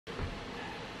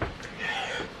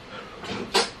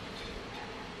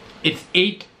It's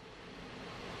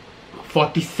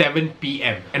 8:47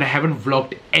 PM and I haven't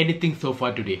vlogged anything so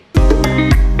far today.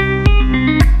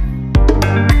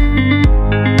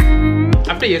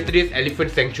 After yesterday's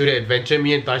Elephant Sanctuary adventure,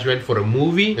 me and Tash went for a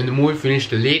movie and the movie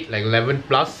finished late, like 11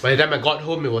 plus. By the time I got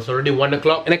home, it was already 1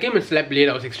 o'clock and I came and slept late.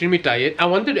 I was extremely tired. I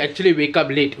wanted to actually wake up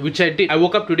late, which I did. I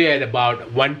woke up today at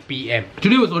about 1 PM.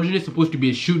 Today was originally supposed to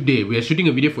be a shoot day. We are shooting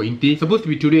a video for Inti. Supposed to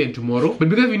be today and tomorrow. But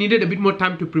because we needed a bit more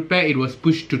time to prepare, it was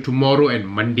pushed to tomorrow and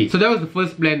Monday. So that was the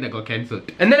first plan that got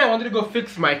cancelled. And then I wanted to go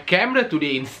fix my camera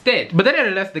today instead. But then I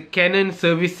realized the Canon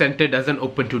service center doesn't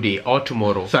open today or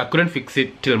tomorrow. So I couldn't fix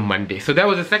it till Monday. So that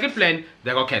was the second plan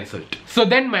that got cancelled. So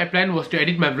then my plan was to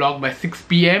edit my vlog by 6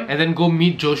 PM and then go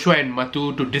meet Joshua and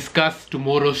Mathu to discuss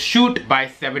tomorrow's shoot by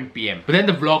 7 PM. But then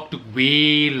the vlog took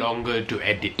way longer to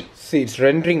edit. See, it's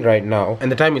rendering right now and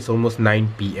the time is almost 9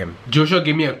 PM. Joshua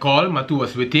gave me a call, Mathu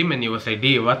was with him and he was like,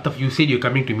 "Hey, what the f, you said you're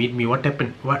coming to meet me, what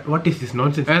happened? What is this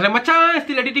nonsense?" And I was like, "Machan,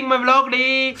 still editing my vlog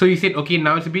day." So he said, "Okay,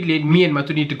 now it's a bit late, me and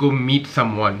Mathu need to go meet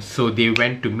someone." So they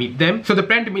went to meet them. So the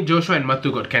plan to meet Joshua and Mathu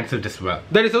got cancelled as well.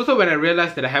 That is also when I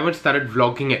realized that I haven't started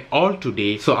vlogging at all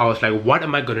today. So I was like, what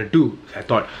am I gonna do? So I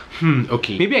thought,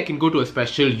 okay, maybe I can go to a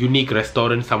special unique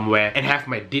restaurant somewhere and have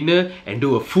my dinner and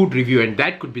do a food review and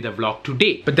that could be the vlog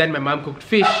today. But then my mom cooked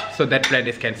fish, so that plan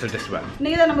is cancelled as well.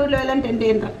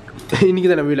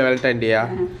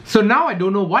 So now I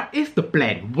don't know what is the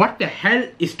plan. What the hell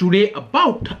is today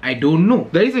about? I don't know.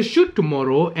 There is a shoot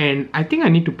tomorrow and I think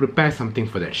I need to prepare something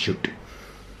for that shoot.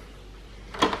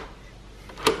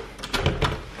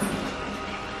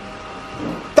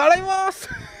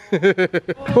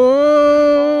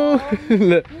 Oh,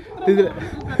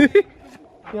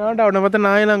 yaada avana patha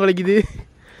naayala kalikide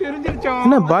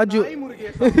enna baaju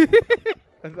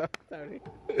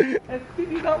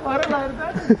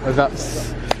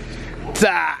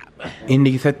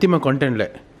இன்னைக்கு சத்தியமா content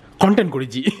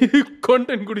குடிச்சி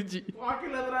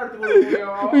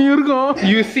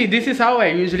you see, this is how I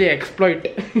usually exploit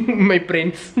my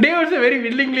friends. They also very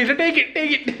willingly say, take it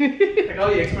like how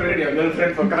you exploited your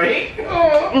girlfriend for crying.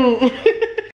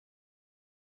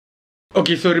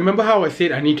 Okay, so remember how I said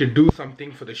I need to do something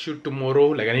for the shoot tomorrow,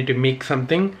 like I need to make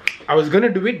something. I was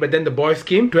gonna do it, but then the boys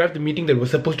came to have the meeting that was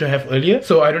supposed to have earlier,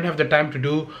 so I don't have the time to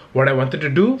do what I wanted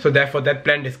to do, so therefore that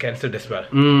plan is cancelled as well.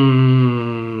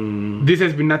 This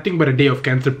has been nothing but a day of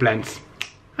cancelled plans.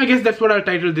 I guess that's what I'll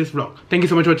title this vlog. Thank you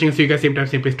so much for watching. See you guys same time,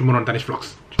 same place tomorrow on TaneshhVlogs.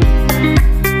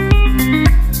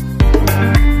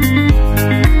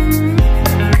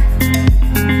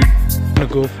 I'm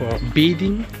gonna go for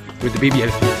bathing with the baby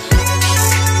elephant.